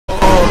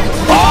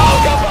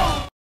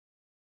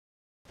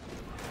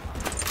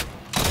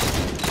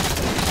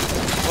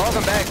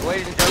Welcome back,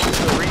 ladies and gentlemen,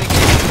 to Arena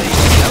Gaming League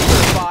number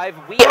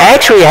 5. We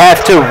actually have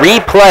to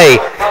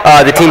replay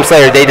the Team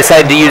Slayer. They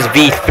decided to use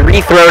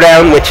V3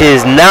 Throwdown, which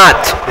is not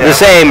the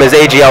same as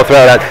AGL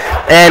Throwdown.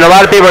 And a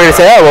lot of people are going to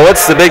say, oh, well,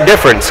 what's the big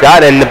difference,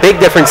 Scott? And the big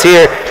difference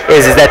here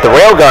is that the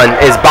railgun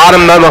is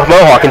bottom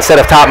Mohawk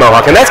instead of top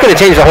Mohawk. And that's going to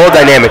change the whole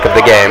dynamic of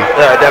the game.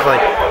 Yeah,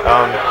 definitely.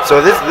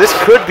 So this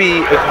could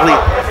be a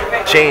complete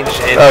change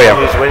in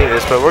who's winning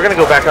this, but we're going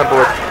to go back on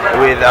board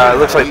with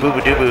looks like Boo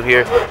Boo Doo Boo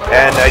here,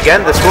 and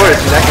again the score is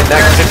neck and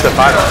neck,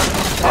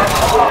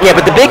 6-5. Yeah,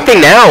 but the big thing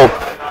now,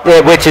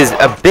 which is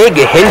a big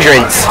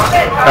hindrance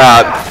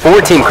for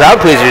Team Crowd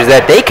Pleasers,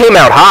 that they came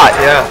out hot,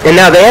 and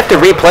now they have to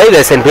replay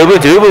this, and Boo Boo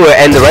Doo Boo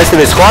and the rest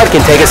of his squad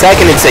can take a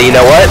second and say, you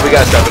know what, we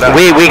gotta step it up.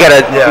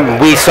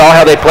 We saw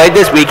how they played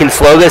this, we can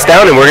slow this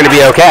down, and we're going to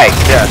be okay.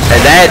 Yeah,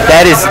 and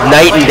that is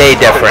night and day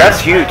different. That's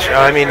huge.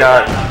 I mean,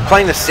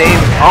 playing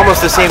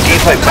almost the same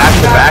gameplay back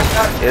to back,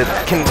 it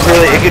could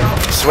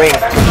swing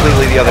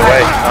completely the other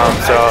way.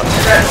 So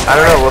I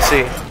don't know. We'll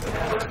see.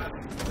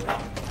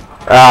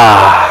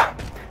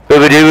 Boo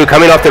Boo Doo Boo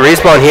coming off the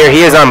respawn here.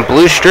 He is on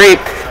Blue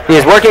Street. He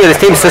is working with his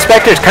team.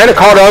 Suspector's kind of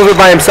called over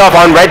by himself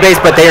on red base,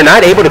 but they are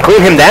not able to clean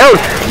him down.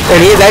 And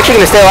he is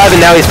actually going to stay alive, and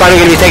now he's finally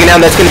going to be taken down.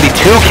 That's going to be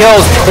 2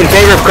 kills in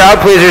favor of Crowd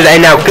Pleasers.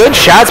 And now good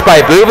shots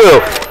by Boo Boo.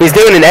 He's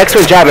doing an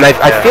excellent job, and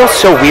I feel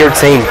so weird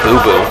saying Boo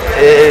Boo.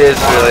 It is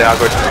really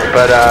awkward,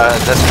 but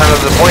that's kind of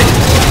the point.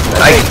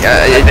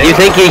 You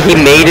think he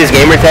made his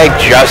gamer tag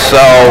just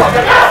so?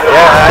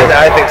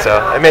 Yeah, I think so.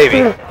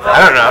 Maybe. I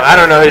don't know. I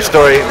don't know his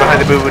story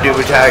behind the Boo Boo Doo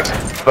Boo tag.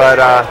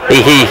 But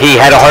he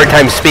had a hard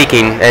time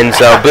speaking, and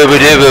so Boo Boo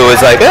Doo Boo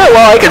was like, oh,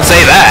 well, I can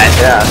say that.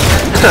 Yeah.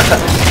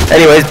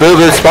 Anyways, Boo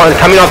Boo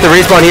coming off the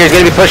respawn here is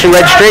going to be pushing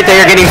red straight. They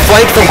are getting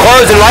flanked from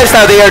close and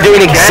Lifestyle. They are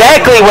doing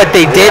exactly what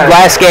they did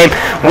last game,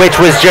 which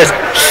was just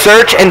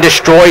search and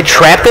destroy,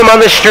 trap them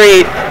on the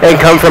street, and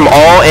come from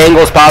all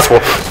angles possible.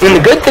 And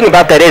the good thing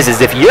about that is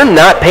if you're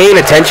not paying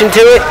attention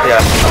to it,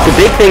 the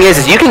big thing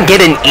is you can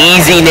get an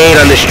easy nade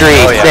on the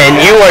street, and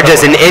you are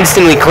just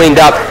instantly cleaned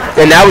up.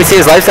 And now we see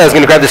his Lifestyle is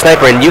going to grab the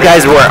sniper, and you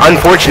guys were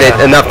unfortunate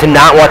enough to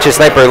not watch his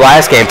sniper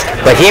last game,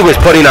 but he was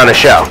putting on a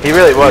show. He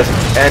really was.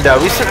 And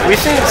we've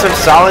seen some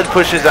solid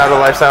pushes out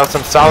of Lifestyle,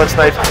 some solid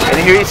snipes, and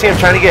here you see him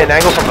trying to get an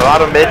angle from the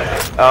bottom mid.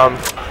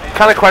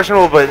 Kind of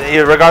questionable, but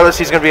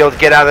regardless, he's going to be able to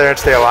get out there and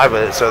stay alive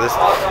with it. So this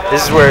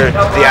is where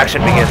the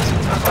action begins.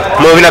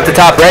 Moving up the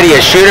top, ready,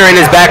 a shooter in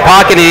his back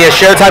pocket, and he has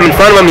Showtime in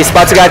front of him. He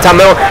spots a guy top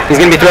middle. He's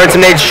going to be throwing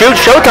some nades. Shoot,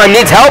 Showtime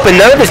needs help, and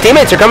none of his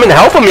teammates are coming to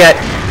help him yet.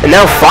 And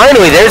now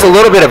finally, there's a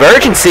little bit of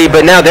urgency,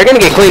 but now they're going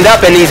to get cleaned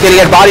up, and he's going to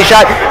get a body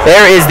shot.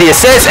 There is the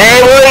assist,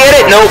 and will he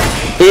get it? Nope.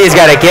 He's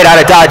got to get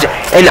out of dodge.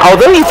 And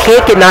although you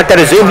can't get knocked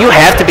out of zoom, you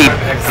have to be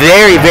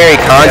very, very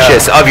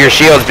conscious of your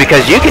shields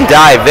because you can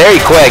die very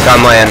quick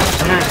on land.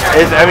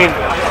 I mean,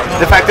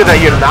 the fact that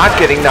you're not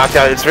getting knocked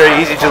out, it's very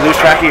easy to lose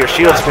track of your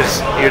shields because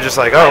you're just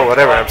like, oh,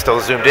 whatever, I'm still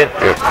zoomed in.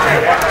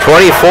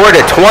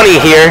 24-20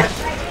 here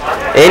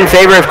in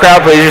favor of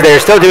Crowd Pleasers. They're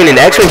still doing an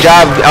excellent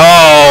job.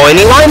 Oh, and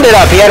he lined it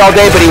up. He had all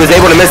day, but he was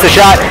able to miss the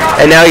shot.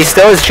 And now he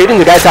still is shooting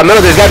the guy top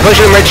middle. There's a guy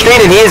pushing him red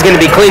street, and he is going to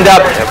be cleaned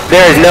up.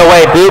 There is no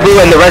way. Boo Boo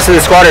and the rest of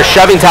the squad are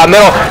shoving top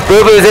middle.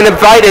 Boo Boo is in the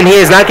fight, and he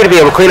is not going to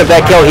be able to clean up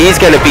that kill. He's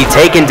going to be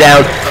taken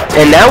down.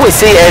 And now we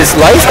see as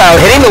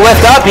Lifestyle hitting the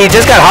lift up. He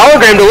just got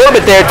hologrammed a little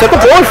bit there. Took a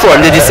point for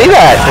him. Did you see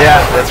that?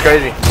 Yeah, that's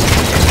crazy.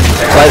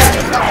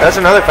 That's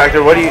another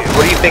factor. What do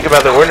you think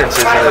about the ordinances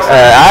in this?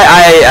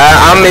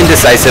 I'm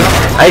indecisive.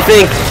 I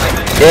think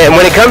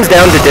when it comes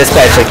down to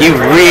dispatch, like you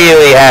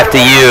really have to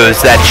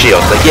use that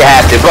shield. Like you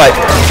have to. But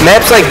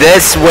maps like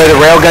this where the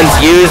railgun's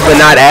used but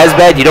not as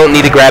bad, you don't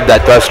need to grab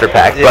that thruster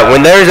pack. Yeah. But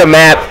when there's a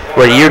map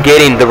where you're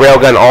getting the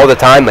railgun all the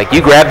time, like you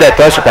grab that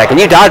thruster pack and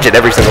you dodge it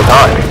every single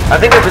time. I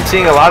think I've been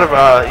seeing a lot of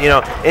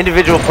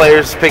individual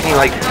players picking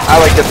like, I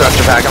like the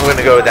thruster pack, I'm going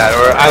to go with that,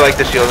 or I like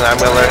the shield and I'm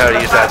going to learn how to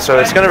use that.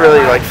 So it's going to really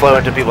like flow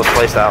into people's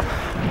playstyle.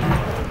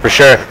 For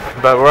sure.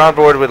 But we're on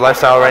board with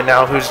Lifestyle right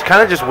now, who's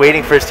kind of just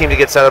waiting for his team to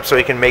get set up so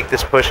he can make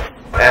this push,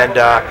 and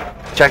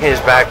checking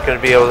his back, going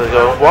to be able to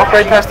go walk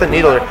right past the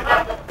needler.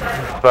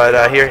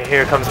 But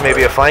here comes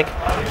maybe a flank.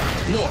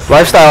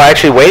 Lifestyle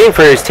actually waiting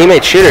for his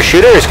teammate Shooter.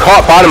 Shooter is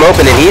caught bottom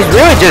open, and he's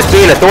really just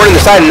being a thorn in the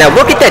side. And now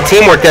look at that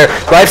teamwork there.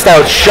 Lifestyle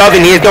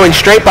shoving. He is going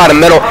straight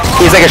bottom middle.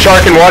 He's like a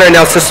shark in water. And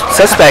now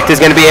Suspect is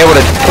going to be able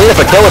to clean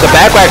up a kill with a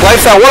back whack.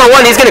 Lifestyle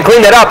one-on-one. He's going to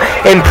clean that up.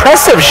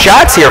 Impressive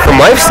shots here from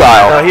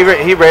Lifestyle. No,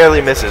 he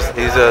rarely misses.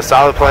 He's a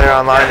solid player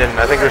online, and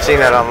I think we're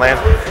seeing that on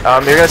land.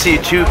 You're going to see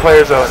 2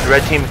 players on the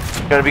red team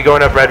going to be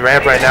going up red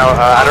ramp right now.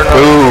 I don't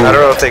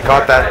know if they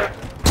caught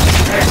that.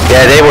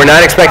 Yeah, they were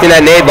not expecting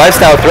that nade.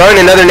 Lifestyle throwing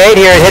another nade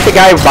here and hit the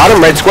guy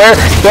bottom red square.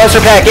 Thruster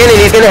pack in, and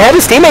he's going to have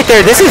his teammate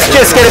there. This is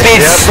just going to be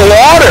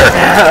slaughter.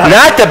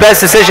 Not the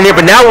best decision here,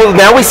 but now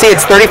we see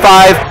it's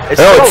 35.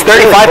 It's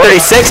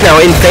 35-36 now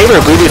in favor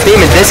of Boo Boo's team,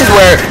 and this is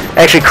where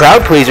actually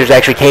Crowd Pleasers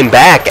actually came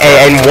back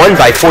and won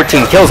by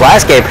 14 kills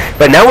last game.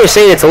 But now we're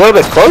seeing it's a little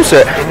bit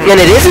closer, and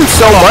it isn't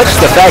so much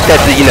the fact that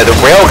the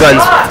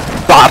railguns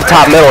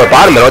top middle or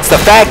bottom middle. It's the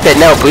fact that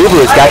now Boo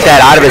Boo's got that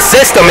out of his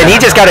system, and he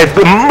just got a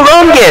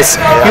humongous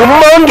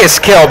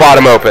kill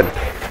bottom open.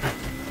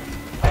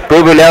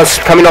 Boo Boo now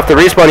coming off the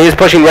respawn. He is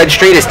pushing Red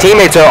Street. His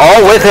teammates are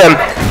all with him.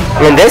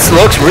 And this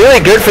looks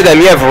really good for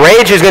them. You have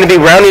Rage who's going to be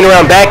rounding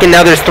around back, and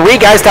now there's 3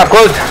 guys top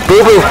close.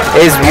 Boo Boo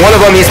is one of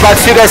them. He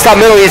spots 2 guys top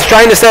middle. He's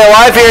trying to stay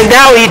alive here, and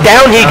now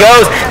down he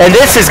goes. And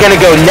this is going to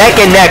go neck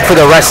and neck for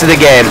the rest of the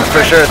game.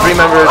 For sure. 3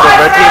 members of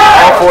Red Team,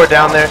 all 4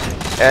 down there.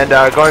 And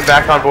going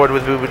back on board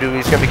with Boo Boo Doo.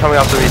 He's going to be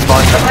coming off the respawn.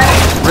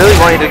 Really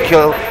wanting to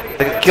kill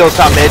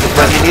top mid,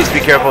 but he needs to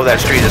be careful of that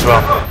street as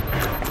well.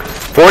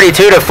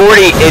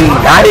 42-40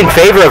 not in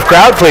favor of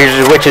crowd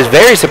pleasers, which is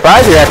very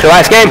surprising after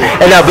last game.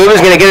 And now Boo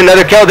Boo's going to get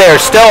another kill. They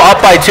are still up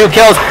by 2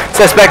 kills.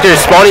 Suspect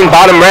is spawning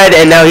bottom red,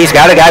 and now he's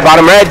got a guy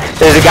bottom red.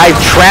 There's a guy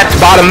trapped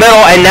bottom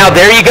middle, and now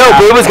there you go.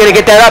 Boo Boo's going to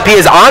get that up. He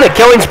is on a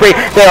killing spree.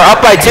 They are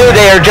up by 2.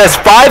 They are just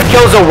 5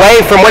 kills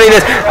away from winning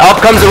this. Up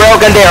comes the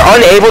railgun. They are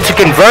unable to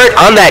convert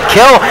on that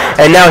kill.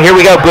 And now here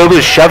we go. Boo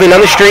Boo's shoving on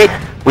the street.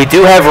 We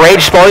do have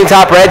Rage spawning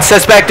top red.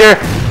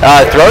 Suspector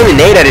throwing the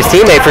nade at his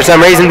teammate for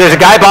some reason. There's a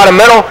guy bottom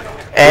middle.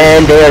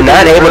 And they are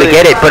not able to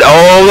get it. But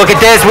oh, look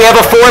at this. We have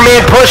a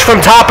 4-man push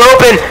from top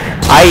open.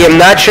 I am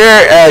not sure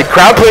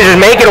crowd pleasers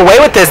making away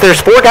with this.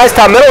 There's 4 guys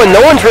top middle, and no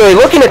one's really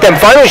looking at them.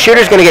 Finally,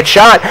 Shooter's going to get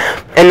shot.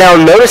 And now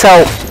notice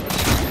how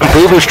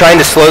Boo Boo's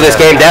trying to slow this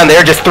game down.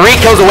 They're just 3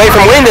 kills away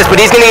from winning this,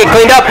 but he's going to get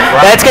cleaned up.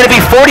 That's going to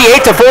be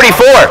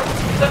 48-44.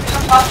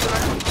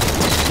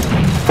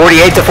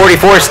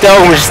 48-44 still.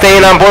 We're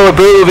staying on board with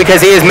Boo Boo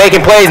because he is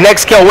making plays.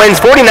 Next kill wins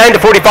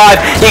 49-45.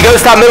 He goes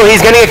top middle.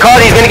 He's going to get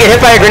caught. He's going to get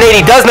hit by a grenade.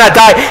 He does not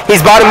die.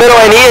 He's bottom middle,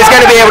 and he is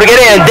going to be able to get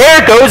it. And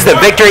there goes the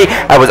victory.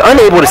 I was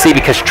unable to see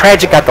because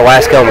Tragic got the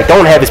last kill, and we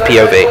don't have his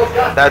POV.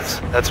 That's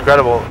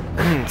incredible.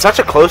 Such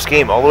a close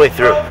game all the way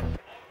through.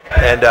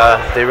 And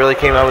they really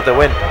came out with the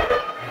win.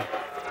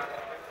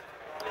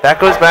 That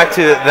goes back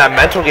to that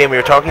mental game we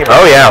were talking about.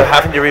 Oh, yeah.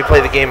 Having to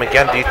replay the game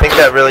again. Do you think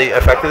that really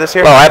affected this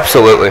here? Oh,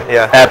 absolutely.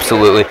 Yeah.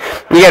 Absolutely.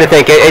 You got to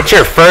think, it's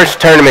your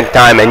first tournament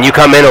time, and you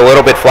come in a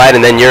little bit flat,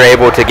 and then you're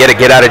able to get a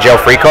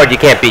get-out-of-jail-free card. You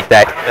can't beat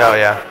that. Oh,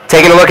 yeah.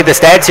 Taking a look at the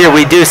stats here,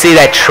 we do see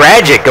that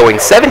Tragic going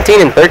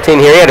 17-13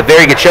 here. He had a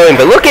very good showing,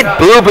 but look at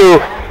Boo Boo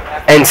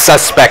and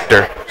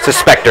Suspector.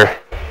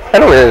 I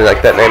don't really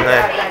like that name.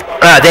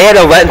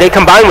 They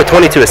combined with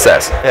 22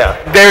 assists. Yeah.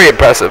 Very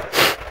impressive.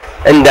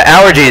 And the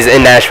allergies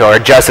in Nashville are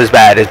just as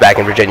bad as back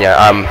in Virginia.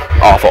 I'm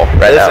awful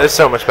right now. It's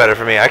so much better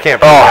for me. I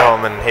can't play at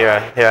home, and here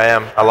I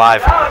am,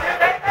 alive.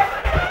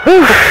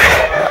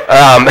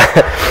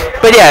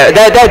 But yeah,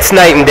 that's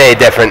night and day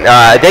different.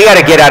 They got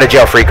to get out of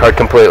jail free card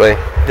completely.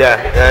 Yeah.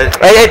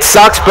 It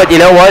sucks, but you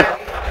know what?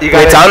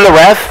 It's on the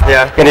ref.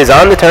 Yeah. It is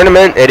on the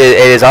tournament. It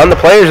is on the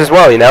players as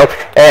well. You know,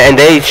 and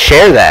they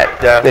share that.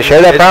 Yeah. They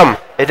share that problem.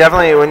 It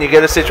definitely, when you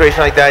get a situation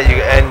like that,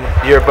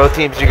 and you're both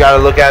teams, you got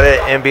to look at it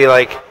and be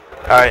like,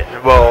 all right,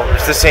 well,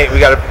 it's the same. We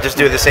got to just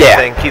do the same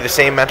thing. Keep the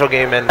same mental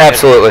game and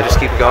absolutely just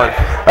keep it going.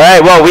 All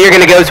right, well, we are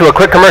going to go to a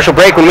quick commercial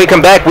break. When we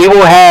come back, we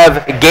will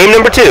have game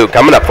number 2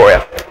 coming up for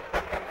you.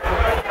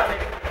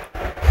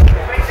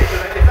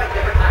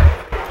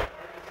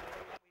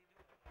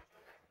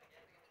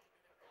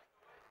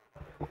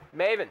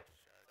 Maven.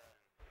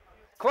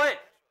 Clint.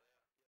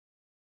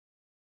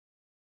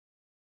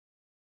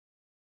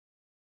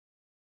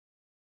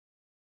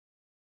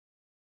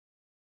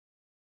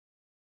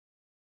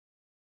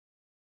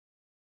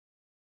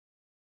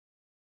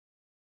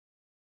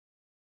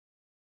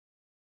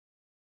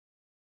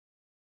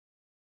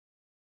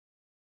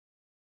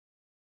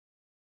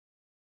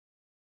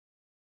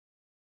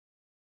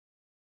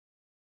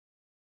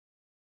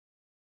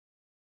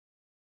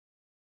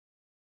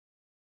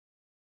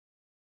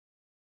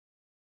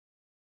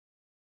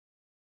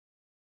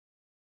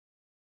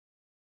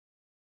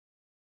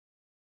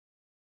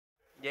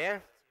 Yeah?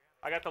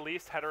 I got the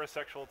least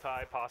heterosexual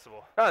tie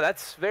possible. Oh,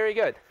 that's very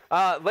good.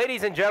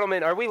 Ladies and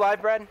gentlemen, are we live,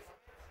 Brad?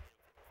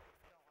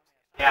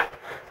 Yeah.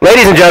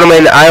 Ladies and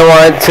gentlemen, I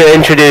want to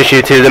introduce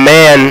you to the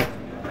man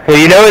who,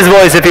 you know his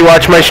voice if you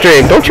watch my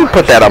stream. Don't you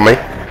put that on me.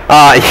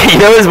 You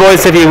know his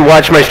voice if you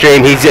watch my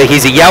stream. He's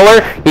a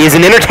yeller. He's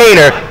an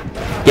entertainer.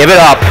 Give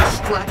it up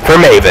for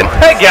Maven.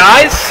 Hey,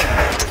 guys.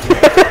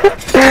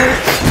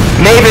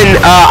 Maven,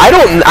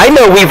 I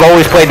know we've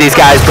always played these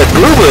guys, but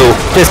Boo Boo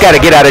just got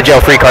a get out of jail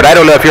free card. I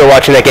don't know if you were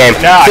watching that game.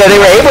 No, so they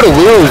were able to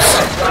lose.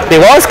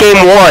 They lost game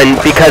 1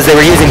 because they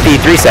were using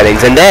P3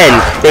 settings, and then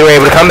they were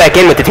able to come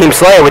back in with the Team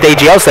Slayer with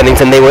AGL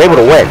settings, and they were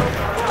able to win.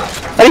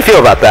 How do you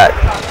feel about that?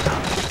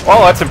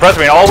 Well, that's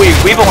impressive. I mean,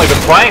 we've only been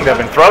playing them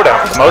in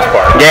Throwdown for the most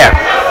part. Yeah.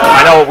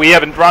 I know we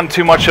haven't run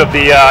too much of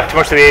the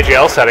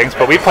AGL settings,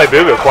 but we play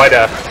Boo Boo quite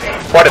a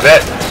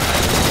bit.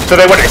 So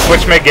they wouldn't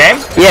switch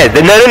mid-game? Yeah,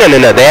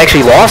 no. They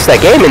actually lost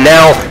that game, and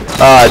now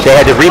they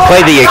had to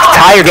replay the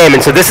entire game. And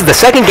so this is the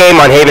second game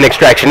on Haven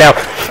Extraction. Now,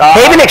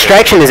 Haven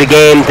Extraction is a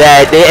game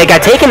that it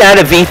got taken out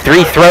of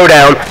V3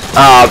 Throwdown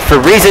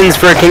for reasons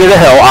for King of the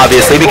Hill,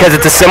 obviously, because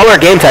it's a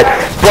similar game type.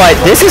 But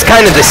this is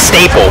kind of the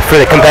staple for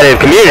the competitive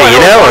community,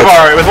 you know?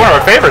 It was one of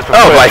our favorites.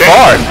 Oh, by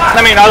far.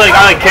 I mean, I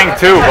like King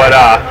too, but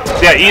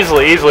Yeah,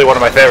 easily one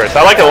of my favorites.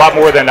 I like it a lot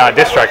more than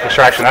Distract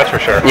Extraction, that's for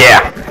sure.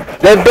 Yeah.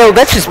 Bill,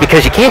 that's just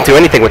because you can't do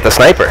anything with the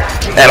sniper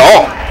at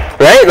all.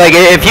 Right? Like,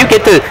 if you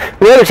get the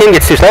other team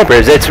gets 2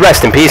 snipers, it's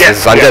rest in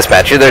pieces on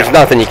dispatch. There's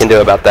nothing you can do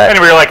about that.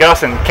 Anyway, you're like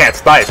us and can't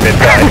snipe, it's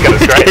gonna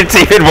strike. It's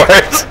even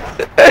worse.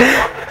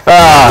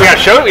 We got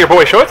your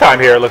boy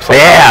Showtime here, it looks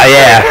like.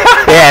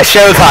 Yeah,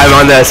 Showtime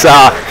on this.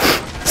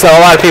 So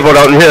a lot of people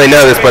don't really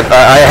know this, but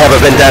I have a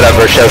vendetta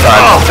for Showtime.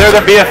 Oh, they're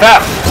the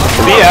BFF.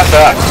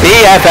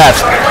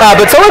 BFFs.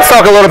 But so let's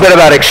talk a little bit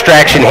about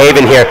Extraction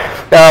Haven here.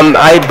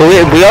 I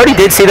believe we already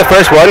did see the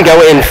first one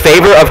go in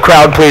favor of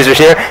crowd pleasers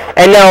here,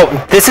 and now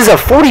this is a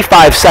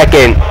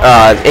 45-second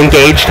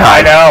engage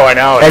time. I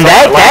know. And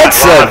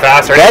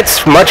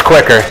that's much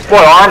quicker.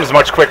 Well, ARM's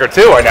much quicker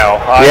too. I know.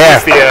 Yeah.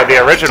 At least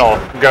the original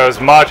goes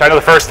much. I know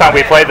the first time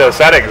we played those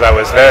settings, I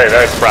was very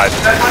surprised.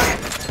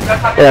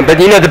 Yeah, but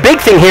you know the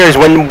big thing here is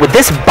when with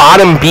this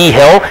bottom B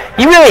hill,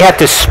 you really have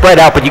to spread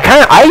out. But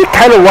I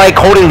kind of like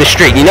holding the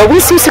street. You know,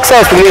 we see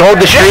success when we hold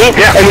the street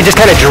and we just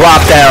kind of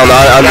drop down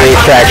on the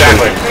extraction.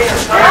 Exactly.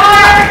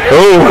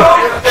 Ooh,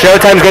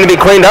 Showtime's going to be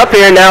cleaned up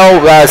here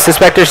now.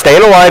 Suspector's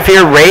staying alive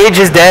here.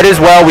 Rage is dead as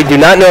well. We do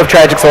not know if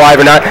Tragic's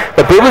alive or not.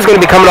 But Boo-Boo's going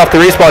to be coming off the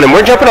respawn, and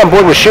we're jumping on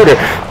board with Shooter.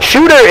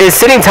 Shooter is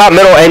sitting top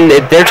middle, and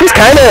they're just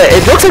kind of.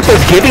 It looks like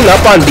they're giving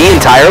up on B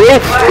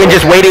entirely and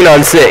just waiting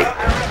on C.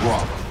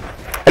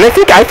 And I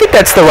think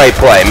that's the right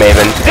play,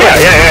 Maven.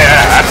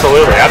 Yeah,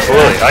 absolutely.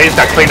 Oh, he's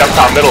got cleaned up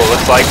top middle, it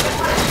looks like.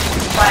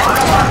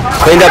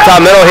 Cleaned up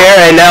top middle here,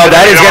 and now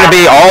that is going to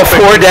be all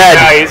 4 dead.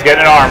 Yeah, he's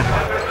getting an arm.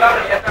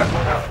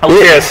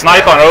 Look at a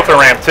snipe on open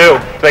ramp, too.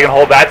 They can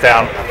hold that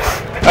down.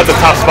 That's a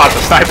tough spot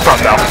to snipe from,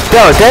 though.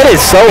 No, that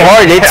is so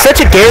hard. It's such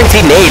a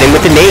guaranteed nade, and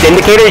with the nade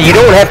indicator, you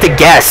don't have to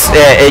guess,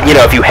 you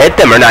know, if you hit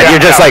them or not. You're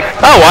just like,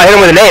 oh, I hit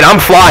him with a nade, I'm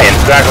flying.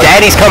 Exactly.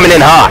 Daddy's coming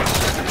in hot.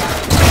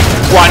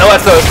 Well, I know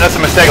that's a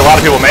mistake a lot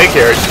of people make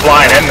here. Just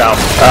flying in, though.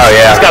 Oh,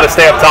 yeah. Just got to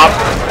stay up top,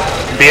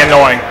 be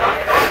annoying.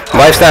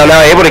 Lifestyle now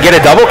able to get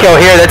a double kill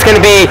here. That's going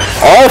to be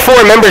all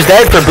 4 members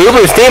dead for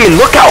Boo-Boo's team, and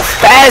look how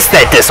fast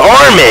that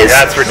disarm is.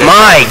 That's ridiculous.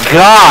 My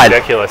God.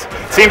 Ridiculous.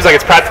 Seems like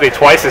it's practically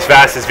twice as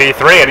fast as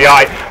V3, and you know,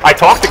 I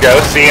talked to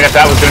Ghost, seeing if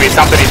that was going to be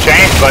something he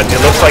changed, but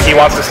it looks like he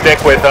wants to stick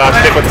with the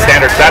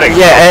standard setting.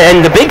 Yeah,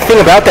 and the big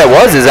thing about that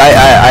was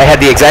I had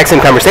the exact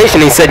same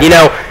conversation. He said, you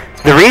know,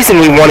 the reason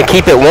we want to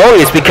keep it long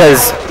is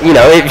because, you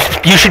know,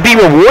 you should be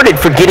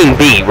rewarded for getting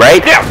B, right?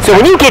 Yeah. So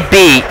when you get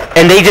B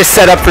and they just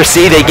set up for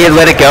C, they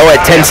let it go at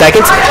 10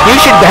 seconds, you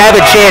should have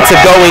a chance of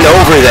going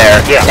over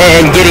there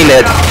and getting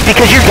it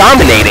because you're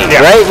dominating,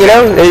 right? You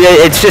know,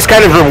 it's just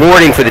kind of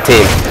rewarding for the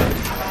team.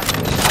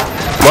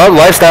 Well,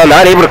 Lifestyle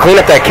not able to clean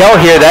up that kill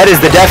here. That is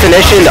the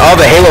definition of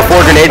a Halo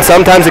 4 grenade.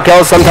 Sometimes it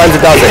kills, sometimes it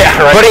doesn't. Yeah,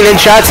 right. Putting in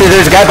shots,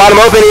 there's a guy bottom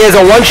open. He has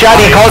a 1-shot.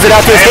 He calls it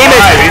out to his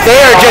teammates. They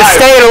are just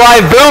staying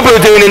alive. Boo-Boo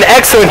doing an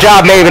excellent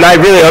job, Maven.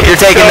 I really hope you're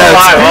taking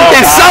notes.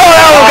 It's so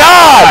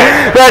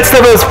God! That's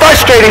the most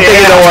frustrating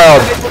thing in the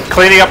world.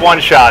 Cleaning up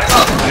 1 shot.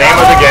 Name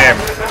of the game.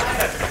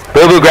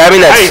 Boo-Boo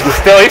grabbing that. Hey,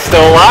 he's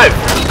still alive.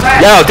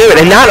 No, dude,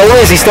 and not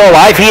only is he still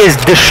alive, he is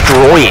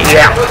destroying.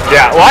 Yeah.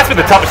 Well, that's been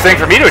the toughest thing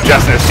for me to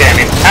adjust in this game.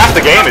 I mean, half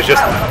the game is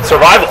just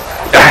survival.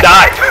 Don't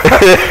die.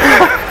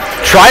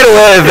 Try to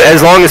live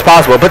as long as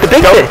possible. But the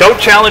big thing, don't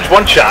challenge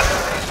 1 shot.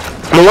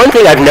 The one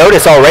thing I've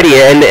noticed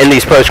already in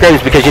these pro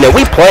scrims, because, you know,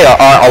 we play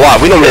a lot.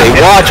 We don't really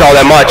watch all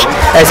that much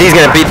as he's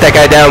going to beat that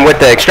guy down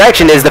with the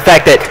extraction, is the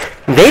fact that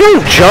they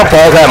don't jump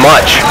all that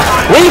much.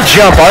 We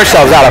jump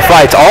ourselves out of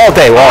fights all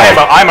day long.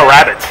 I'm a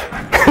rabbit.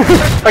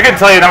 I can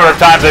tell you the number of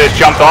times I just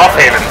jumped off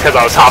Haven because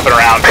I was hopping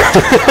around.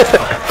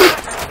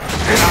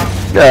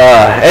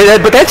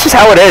 But that's just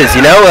how it is,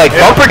 you know? Like,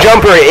 bumper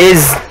jumper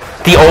is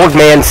the old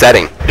man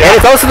setting. And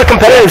it's also the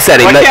competitive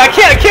setting. I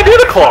can't do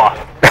the claw.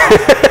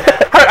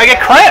 I get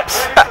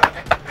cramps.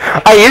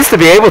 I used to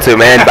be able to,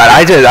 man, but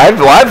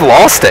I've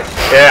lost it.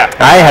 Yeah.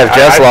 I have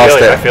just lost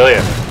it. I feel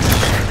you.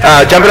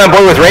 Jumping on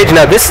board with Rage.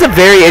 Now, this is a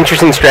very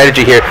interesting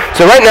strategy here.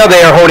 So right now they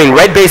are holding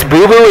red-based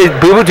Boo-Boo.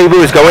 Boo-Boo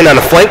is going on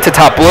a flank to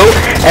top blue.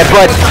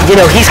 But, you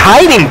know, he's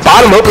hiding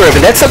bottom open. And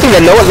that's something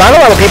that not a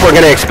lot of people are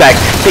going to expect.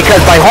 Because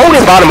by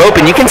holding bottom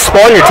open, you can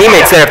spawn your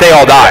teammates there if they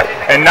all die.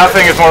 And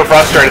nothing is more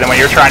frustrating than when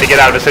you're trying to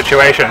get out of a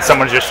situation and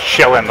someone's just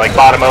chilling, like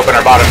bottom open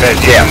or bottom mid.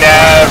 You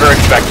never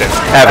expect it.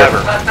 Ever.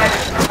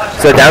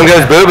 So down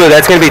goes Boo-Boo.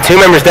 That's going to be 2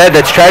 members dead.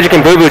 That's Tragic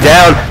and Boo-Boo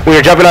down. We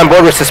are jumping on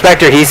board with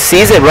Suspector. He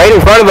sees it right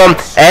in front of him,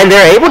 and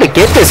they're able to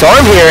get this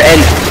arm here.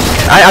 And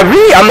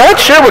I'm not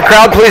sure what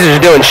crowd pleasers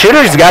are doing.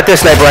 Shooter's got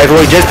this sniper rifle.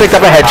 He just picked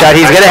up a headshot.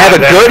 He's going to have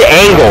a good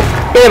angle.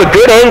 They have a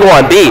good angle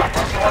on B.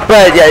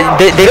 But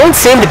they don't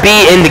seem to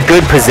be in the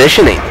good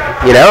positioning.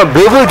 You know,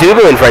 Boo-Boo,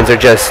 Doo-Boo and friends are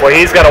just... Well,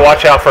 he's got to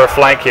watch out for a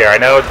flank here. I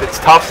know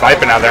it's tough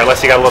sniping out there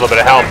unless you got a little bit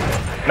of help.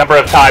 Number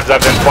of times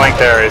I've been flanked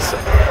there is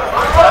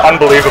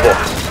unbelievable.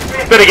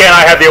 But again,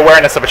 I have the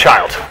awareness of a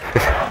child.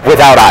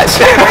 Without eyes.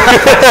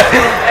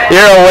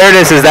 Your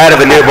awareness is that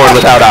of a newborn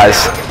without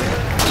eyes.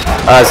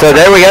 So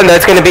there we go.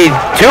 That's going to be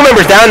 2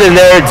 members down, and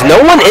there's no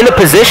one in a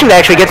position to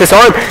actually get this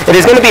arm. It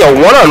is going to be a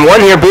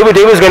one-on-one here. Boo Boo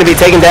Doo is going to be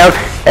taken down,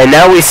 and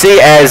now we see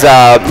as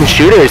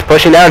Shooter is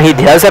pushing down. He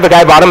does have a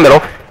guy bottom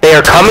middle. They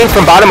are coming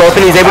from bottom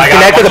open. He's able to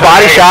connect with a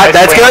body shot.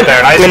 That's good.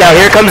 And now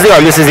here comes the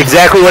arm. This is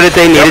exactly what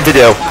they needed to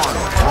do.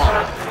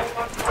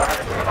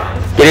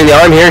 Getting the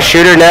arm here.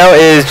 Shooter now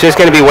is just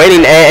going to be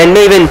waiting. And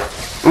Maven,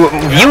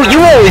 you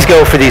always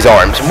go for these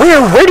arms.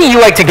 Where do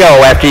you like to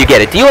go after you get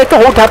it? Do you like to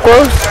hold top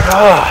close?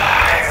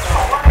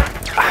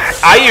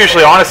 I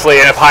usually, honestly,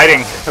 end up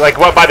hiding, like,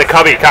 by the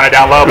cubby, kind of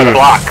down low by the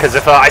block. Because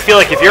if I feel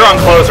like if you're on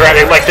close, right,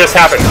 like this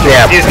happened,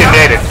 you just get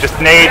naded, just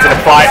nades and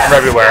apply from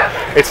everywhere.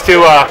 It's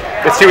too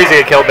easy to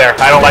get killed there.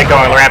 I don't like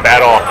going ramp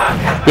at all.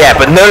 Yeah,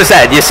 but notice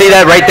that. You see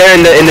that right there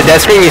in the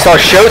death screen? You saw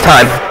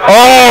Showtime.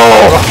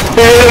 Oh!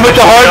 He hit him with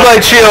the hard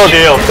light shield.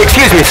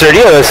 Excuse me, sir.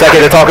 Do you have a second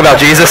to talk about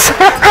Jesus?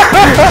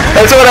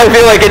 That's what I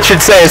feel like it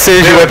should say as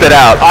soon as you whip it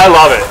out. I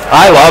love it.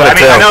 I love it,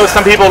 too. I know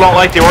some people don't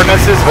like the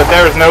ordinances, but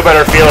there is no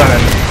better feeling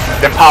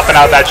than popping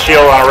out that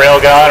shield on a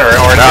railgun or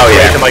a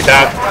situation like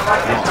that.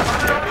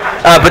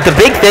 But the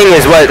big thing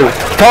is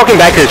talking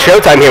back to the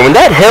Showtime here, when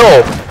that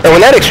hill, or when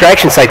that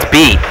extraction site's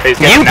beat,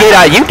 you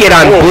get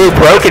on Blue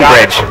Broken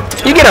Bridge.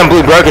 You get on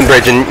Blue Broken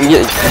Bridge and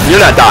you're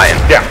not dying.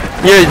 Yeah.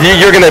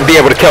 You're going to be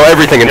able to kill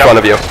everything in front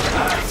of you.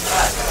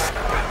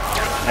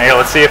 Hey,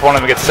 let's see if one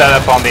of them gets set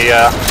up on the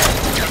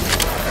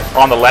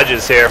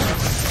ledges here.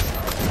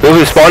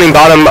 Boo spawning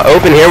bottom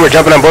open here. We're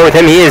jumping on board with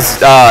him. He is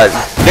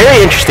very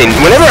interesting.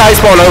 Whenever I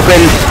spawn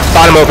open,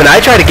 bottom open, I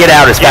try to get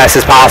out as fast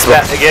as possible.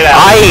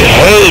 I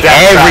hate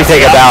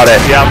everything about it.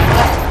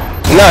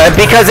 No,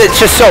 because it's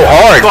just so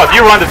hard. Well, if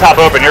you run to top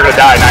open, you're going to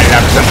die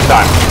 99% of the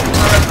time.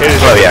 It is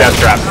just a death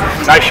trap.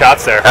 Nice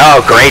shots there.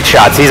 Oh, great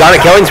shots. He's on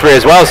a killing spree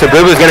as well, so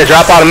Boo Boo's going to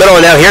drop out of the middle,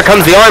 and now here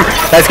comes the arm.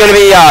 That's going to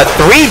be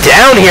 3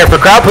 down here for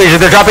Crowd Pleaser.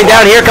 They're dropping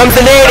down. Here comes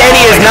the nade, and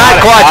he is not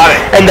clutch.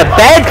 And the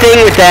bad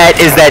thing with that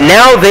is that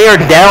now they are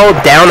down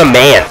a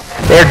man.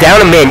 They're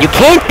down a man. You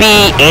can't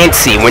be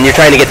antsy when you're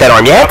trying to get that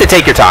arm. You have to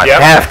take your time. You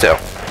have to.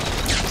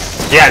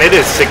 Yeah, and it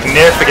is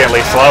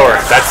significantly slower.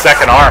 That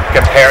second arm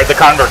compared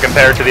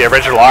to the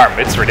original arm.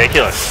 It's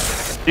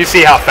ridiculous. You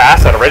see how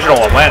fast that original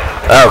one went.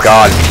 Oh,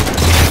 God.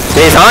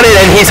 He's on it,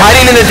 and he's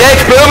hiding in the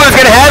ditch. Boo Boo's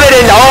going to have it,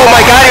 and oh,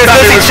 my God, he was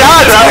missing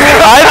shots.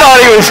 I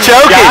thought he was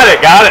choking.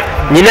 Got it.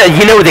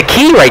 You know, the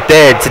key right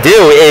there to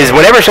do is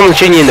whenever someone's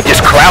shooting you in the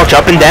just crouch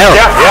up and down.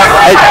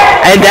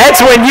 And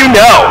that's when you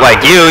know,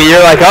 like,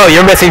 you're like, oh,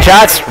 you're missing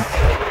shots.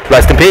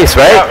 Rest in peace,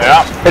 right?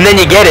 Yeah. And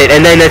then you get it,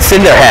 and then it's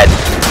in their head.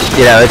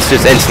 You know, it's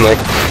just instantly.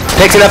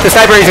 Picking up the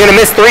sniper, he's going to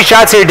miss 3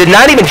 shots here. Did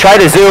not even try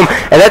to zoom,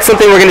 and that's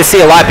something we're going to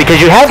see a lot because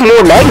you have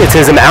more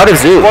magnetism out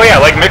of zoom. Well, yeah,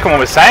 like Mikkelman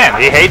was saying,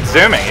 he hates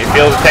zooming. He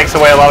feels it takes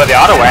away a lot of the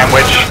auto aim,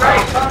 which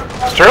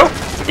is true.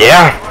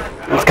 Yeah,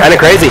 it's kind of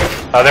crazy.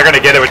 Oh, they're going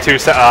to get it with 2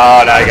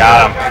 Oh, no, I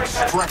got him.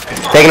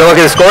 Taking a look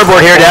at the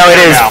scoreboard here now,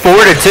 it is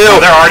 4-2. Oh,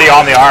 they're already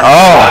on the arm.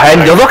 Oh,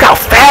 and look how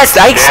fast.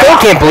 I still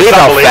can't believe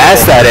how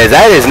fast that is.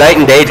 That is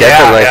night and day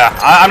differently. Yeah.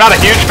 I'm not a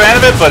huge fan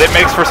of it, but it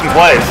makes for some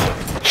plays.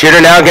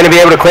 Shooter now going to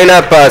be able to clean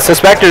up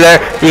Suspector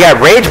there. You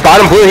got Rage,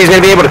 bottom blue. He's going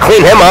to be able to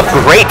clean him up.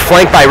 Great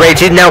flank by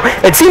Rage. Now,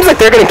 it seems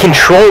like they're going to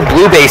control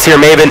blue base here,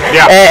 Maven.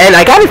 Yeah. And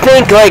I got to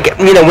think, like,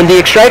 you know, when the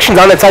extraction's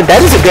on that side,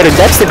 that's the good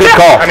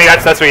call. I mean,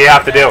 that's what you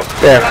have to do.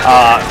 Yeah.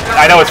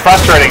 I know it's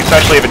frustrating,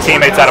 especially if a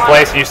teammate's out of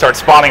place and you start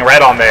spawning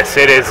red on this.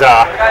 It's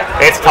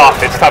tough.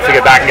 It's tough to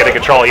get back and get a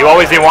control. You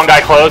always need one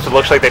guy close. It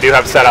looks like they do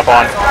have setup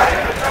on.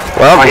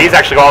 Well, he's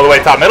actually going all the way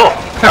to top middle.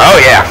 Oh,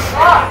 yeah.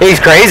 He's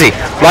crazy.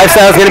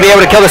 Lifestyle's going to be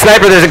able to kill the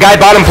sniper. There's a guy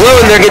bottom blue,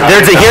 and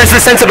here's the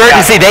sense of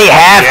urgency. They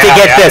have to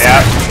get this.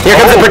 Here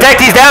comes the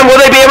protect. He's down.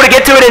 Will they be able to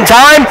get to it in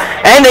time?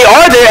 And they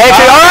are. They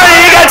actually are. And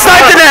he got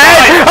sniped in the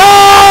head.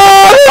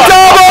 Oh, the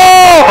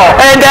double!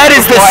 And that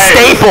is the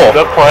staple.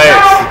 The plays.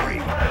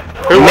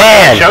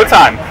 Man.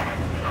 Showtime.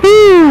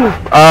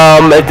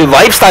 The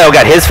Lifestyle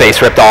got his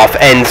face ripped off,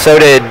 and so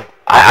did,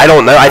 I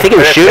don't know. I think it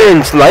was Shooter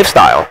and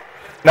Lifestyle.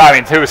 No, I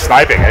mean, who was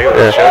sniping?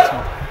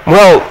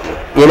 Well,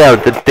 you know,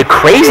 the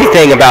crazy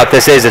thing about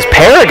this is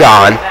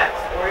Paragon,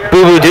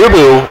 Boo Boo Doo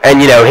Boo, and,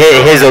 you know,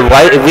 his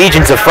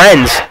legions of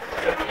friends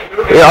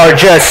are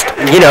just,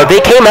 you know,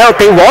 they came out,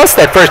 they lost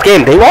that first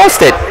game. They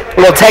lost it.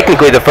 Well,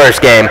 technically the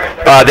first game,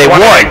 they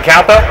won. Didn't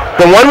count, though?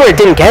 The one where it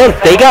didn't count,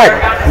 they got,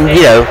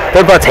 you know,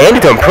 their butts handed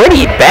to them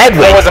pretty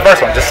badly. What was the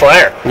first one? Just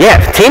Slayer? Yeah,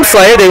 Team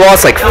Slayer, they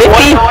lost like 50.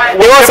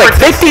 They lost like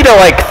 50 to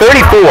like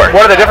 34.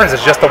 What are the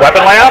differences? Just the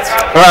weapon layouts?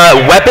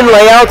 Weapon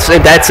layouts,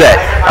 and that's it.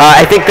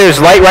 I think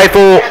there's light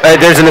rifle,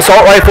 there's an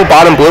assault rifle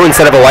bottom blue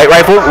instead of a light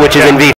rifle, which is in V.